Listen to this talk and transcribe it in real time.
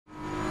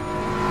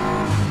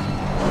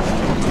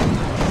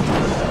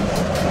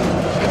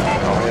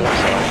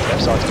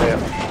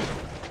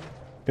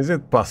Is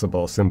it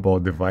possible a simple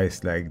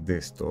device like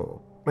this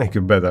to make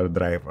you a better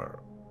driver?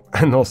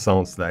 I know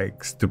sounds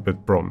like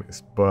stupid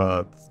promise,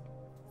 but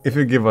if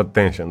you give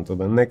attention to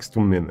the next 2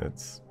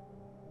 minutes,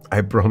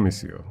 I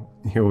promise you,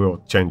 you will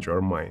change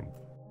your mind.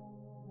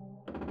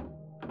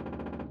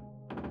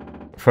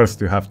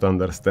 First, you have to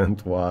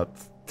understand what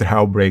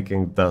trial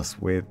braking does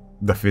with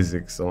the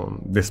physics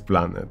on this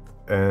planet,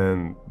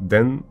 and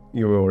then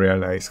you will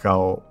realize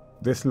how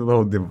this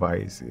little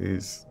device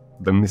is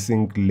the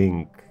missing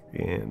link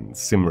in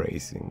sim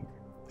racing.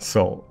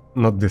 So,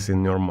 note this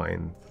in your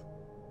mind.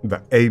 The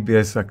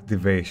ABS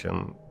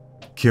activation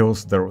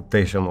kills the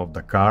rotation of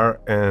the car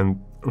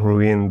and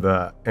ruins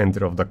the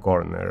entry of the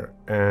corner.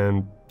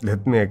 And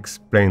let me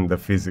explain the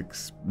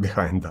physics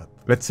behind that.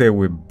 Let's say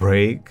we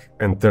brake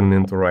and turn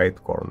into right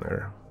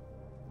corner.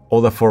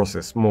 All the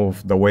forces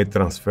move the weight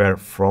transfer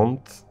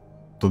front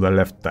to the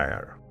left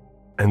tire.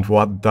 And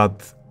what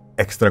that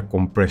extra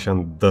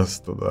compression does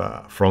to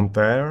the front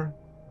tire?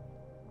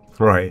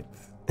 Right,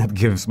 it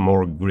gives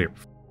more grip.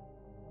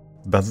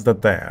 That's the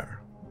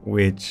tire,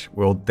 which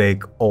will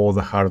take all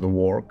the hard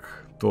work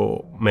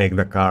to make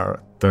the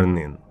car turn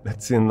in.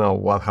 Let's see now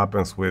what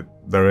happens with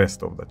the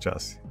rest of the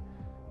chassis.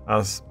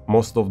 As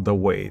most of the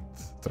weight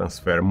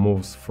transfer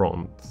moves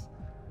front,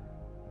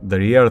 the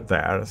rear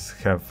tires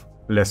have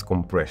less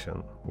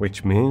compression,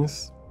 which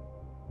means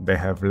they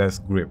have less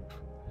grip,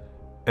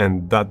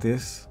 and that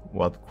is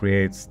what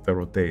creates the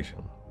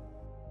rotation.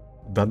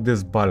 That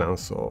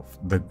disbalance of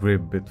the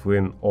grip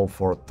between all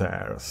four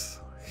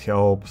tires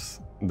helps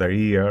the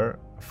rear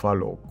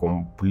follow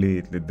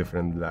completely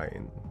different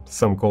line.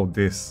 Some call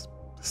this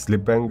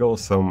slip angle,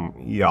 some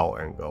yaw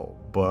angle,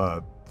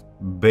 but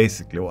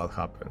basically what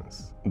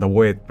happens, the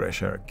weight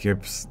pressure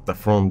keeps the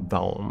front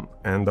down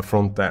and the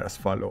front tires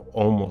follow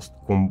almost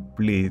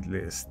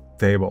completely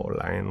stable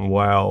line,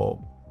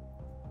 while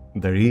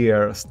the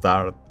rear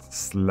starts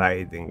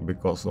sliding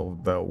because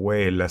of the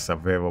way less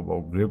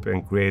available grip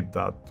and create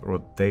that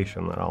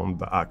rotation around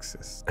the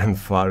axis and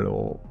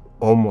follow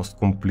almost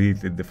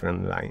completely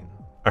different line.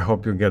 I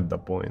hope you get the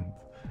point.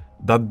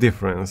 That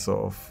difference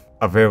of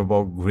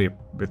available grip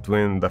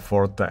between the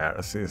four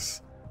tires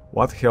is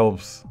what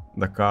helps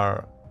the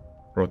car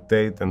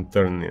rotate and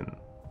turn in.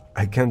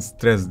 I can't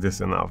stress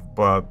this enough,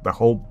 but the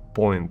whole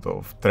point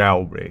of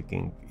trial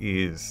braking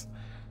is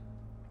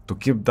to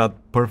keep that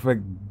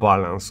perfect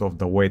balance of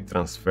the weight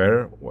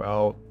transfer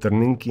while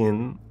turning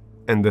in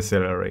and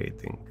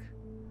decelerating.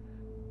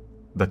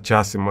 The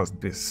chassis must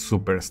be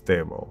super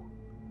stable.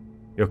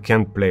 You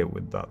can't play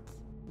with that.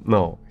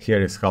 Now,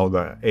 here is how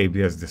the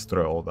ABS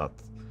destroys all that.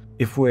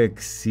 If we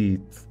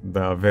exceed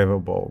the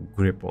available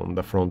grip on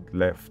the front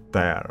left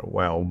tire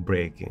while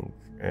braking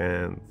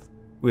and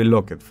we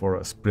lock it for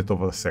a split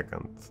of a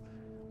second,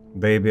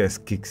 the ABS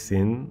kicks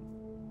in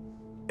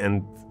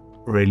and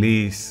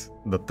release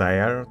the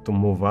tire to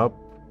move up,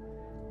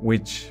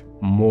 which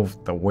moves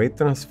the weight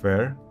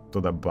transfer to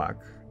the back.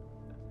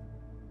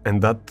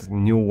 And that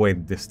new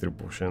weight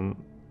distribution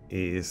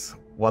is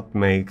what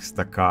makes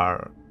the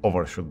car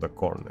overshoot the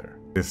corner.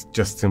 It's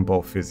just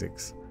simple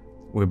physics.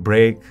 We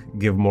brake,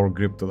 give more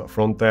grip to the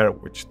front tire,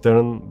 which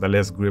turn, the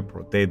less grip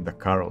rotate the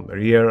car on the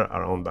rear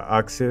around the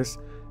axis,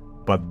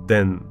 but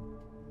then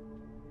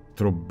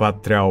through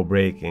bad trial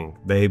braking,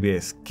 the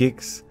ABS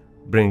kicks,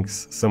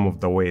 brings some of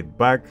the weight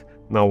back.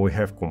 Now we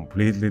have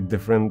completely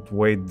different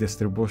weight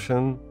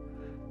distribution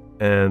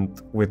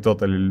and we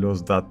totally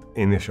lose that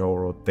initial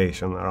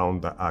rotation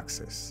around the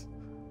axis.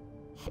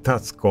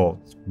 That's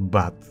called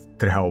bad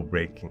trial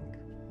braking.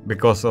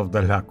 Because of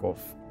the lack of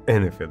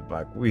any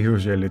feedback, we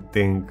usually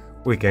think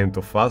we came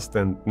too fast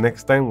and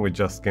next time we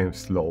just came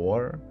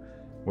slower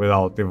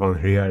without even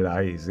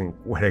realizing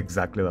where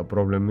exactly the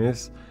problem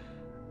is.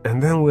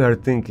 And then we are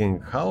thinking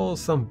how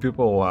some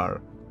people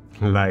are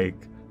like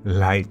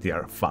light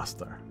year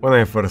faster. When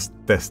I first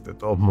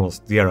tested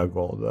almost a year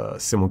ago the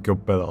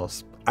SimoCube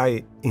pedals,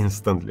 I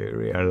instantly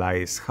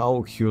realized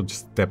how huge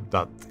step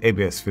that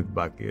ABS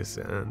feedback is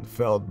and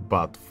felt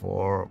bad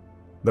for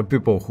the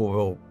people who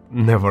will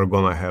never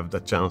gonna have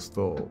the chance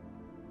to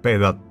pay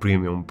that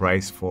premium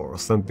price for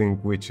something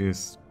which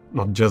is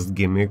not just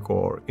gimmick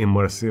or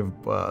immersive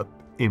but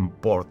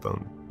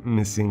important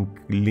missing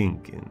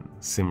link in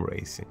sim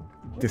racing.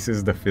 This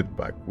is the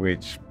feedback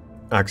which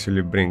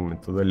actually bring me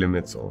to the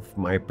limits of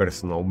my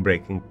personal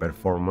braking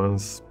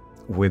performance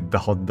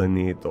without the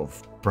need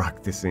of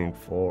practicing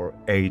for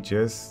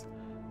ages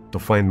to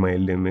find my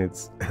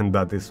limits, and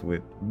that is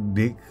with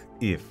big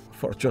if.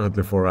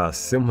 Fortunately for us,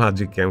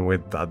 SimLogic came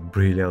with that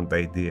brilliant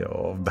idea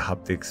of the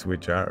haptics,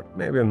 which are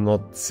maybe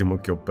not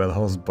SimoCube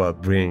pedals but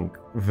bring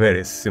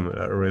very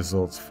similar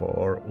results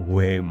for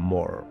way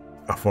more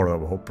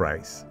affordable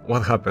price.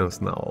 What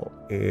happens now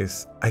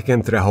is I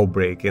can trial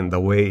brake in the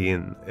way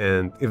in,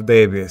 and if the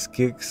ABS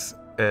kicks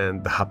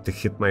and the haptic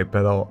hit my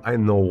pedal, I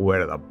know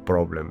where the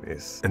problem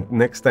is. And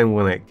next time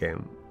when I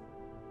came,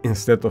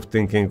 instead of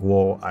thinking,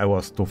 whoa, I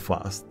was too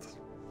fast,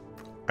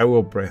 I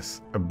will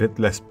press a bit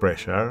less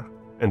pressure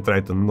and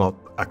try to not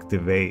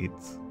activate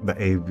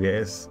the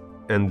ABS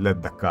and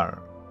let the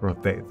car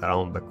rotate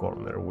around the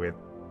corner with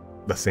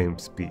the same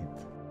speed.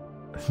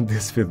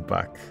 This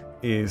feedback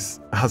is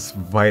as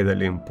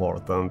vitally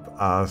important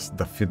as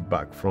the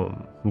feedback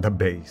from the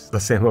bass. The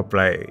same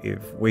apply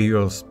if we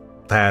use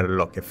tire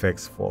lock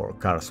effects for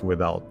cars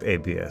without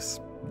ABS.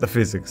 The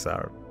physics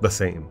are the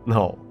same.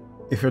 Now,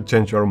 if you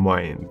change your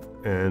mind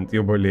and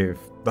you believe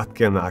that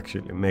can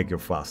actually make you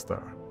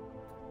faster,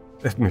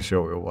 let me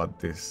show you what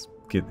this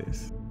kit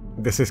is.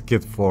 This is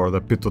kit for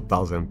the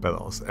P2000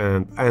 pedals,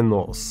 and I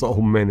know so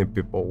many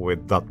people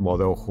with that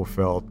model who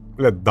felt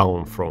let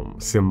down from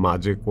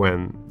SimMagic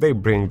when they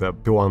bring the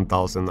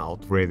P1000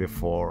 out ready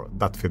for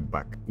that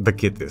feedback. The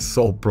kit is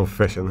so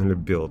professionally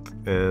built,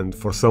 and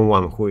for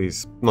someone who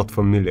is not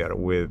familiar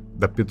with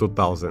the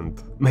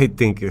P2000 may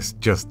think it's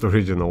just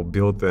original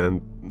build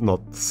and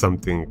not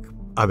something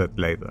added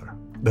later.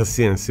 The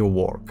CNC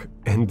work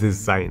and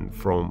design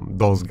from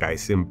those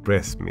guys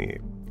impress me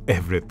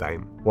every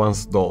time.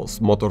 Once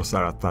those motors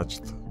are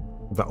attached,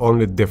 the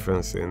only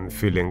difference in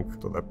feeling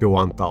to the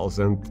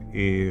P1000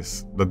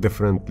 is the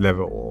different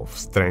level of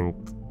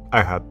strength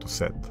I had to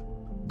set.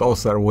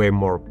 Those are way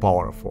more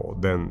powerful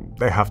than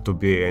they have to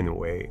be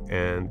anyway,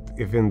 and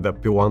even the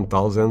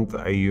P1000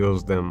 I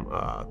use them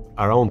at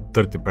around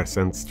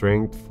 30%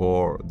 strength.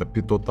 For the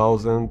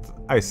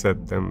P2000 I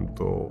set them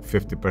to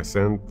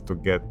 50% to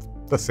get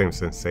the same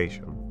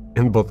sensation.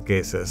 In both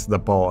cases the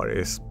power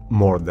is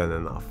more than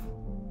enough.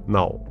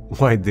 Now,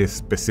 why this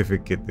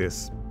specific kit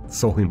is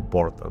so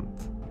important?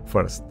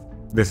 First,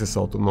 this is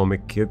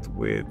autonomic kit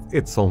with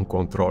its own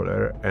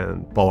controller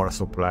and power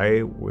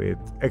supply with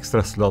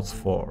extra slots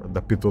for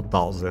the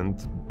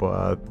P2000,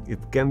 but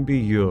it can be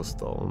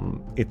used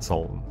on its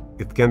own.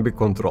 It can be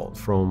controlled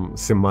from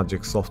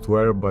SimMagic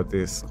software, but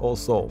is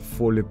also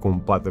fully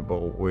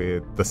compatible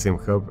with the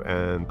SimHub,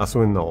 and as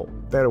we know,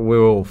 there we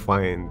will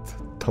find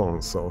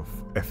tons of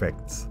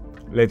effects.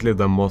 Lately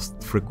the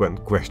most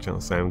frequent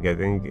questions I'm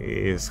getting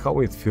is how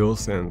it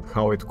feels and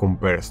how it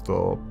compares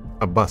to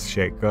a bass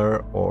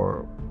shaker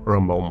or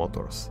rumble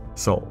motors.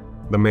 So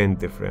the main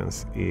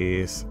difference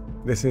is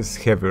this is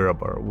heavy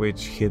rubber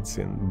which hits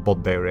in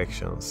both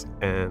directions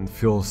and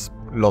feels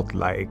a lot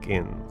like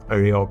in a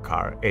real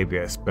car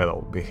ABS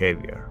pedal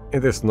behavior.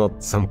 It is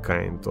not some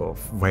kind of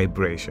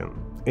vibration,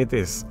 it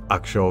is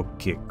actual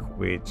kick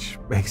which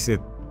makes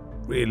it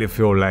really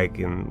feel like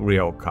in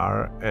real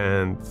car.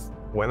 And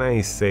when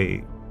I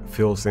say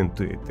feels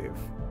intuitive,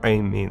 I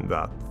mean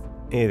that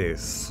it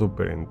is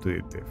super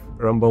intuitive.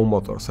 Rumble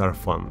motors are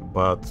fun,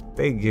 but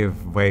they give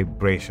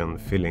vibration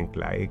feeling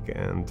like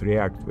and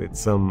react with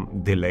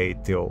some delay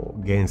till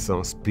gain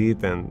some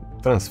speed and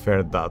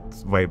transfer that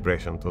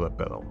vibration to the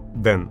pedal.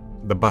 Then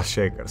the bass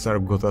shakers are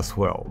good as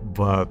well,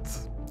 but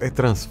they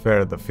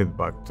transfer the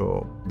feedback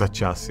to the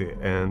chassis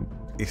and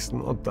it's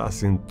not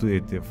as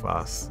intuitive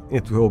as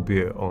it will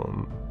be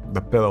on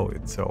the pedal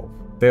itself.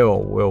 They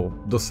all will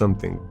do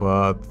something,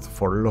 but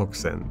for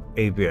looks and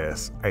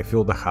ABS, I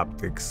feel the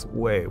haptics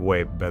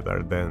way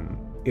better than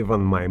even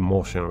my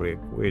motion rig,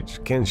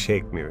 which can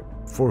shake me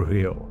for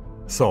real.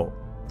 So,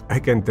 I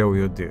can tell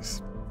you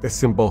this, the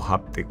simple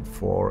haptic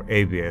for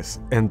ABS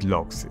and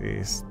locks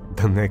is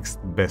the next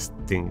best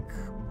thing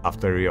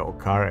after real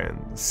car and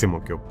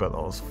SimCube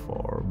pedals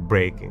for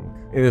braking.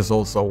 It is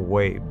also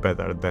way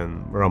better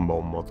than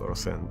rumble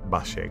motors and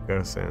bass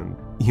shakers, and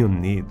you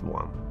need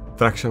one.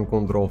 Traction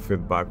control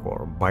feedback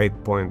or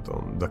bite point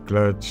on the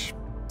clutch,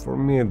 for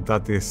me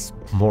that is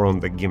more on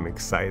the gimmick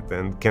side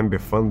and can be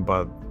fun,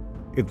 but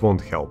it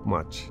won't help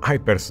much. I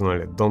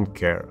personally don't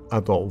care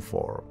at all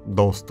for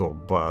those two,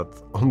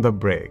 but on the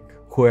brake,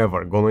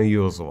 whoever gonna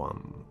use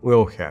one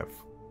will have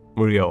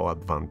real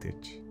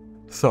advantage.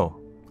 So,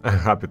 I'm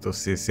happy to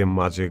see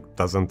SimMagic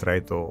doesn't try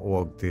to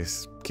work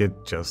this kit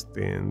just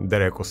in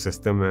their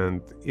ecosystem,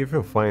 and if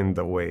you find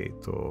a way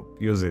to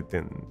use it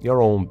in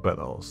your own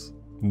pedals,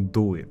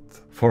 do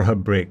it. For a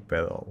brake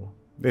pedal,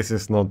 this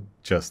is not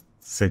just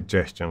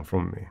suggestion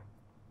from me.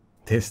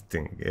 This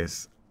thing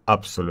is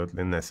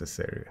absolutely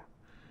necessary.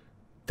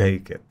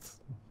 Take it.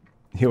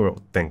 You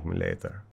will thank me later.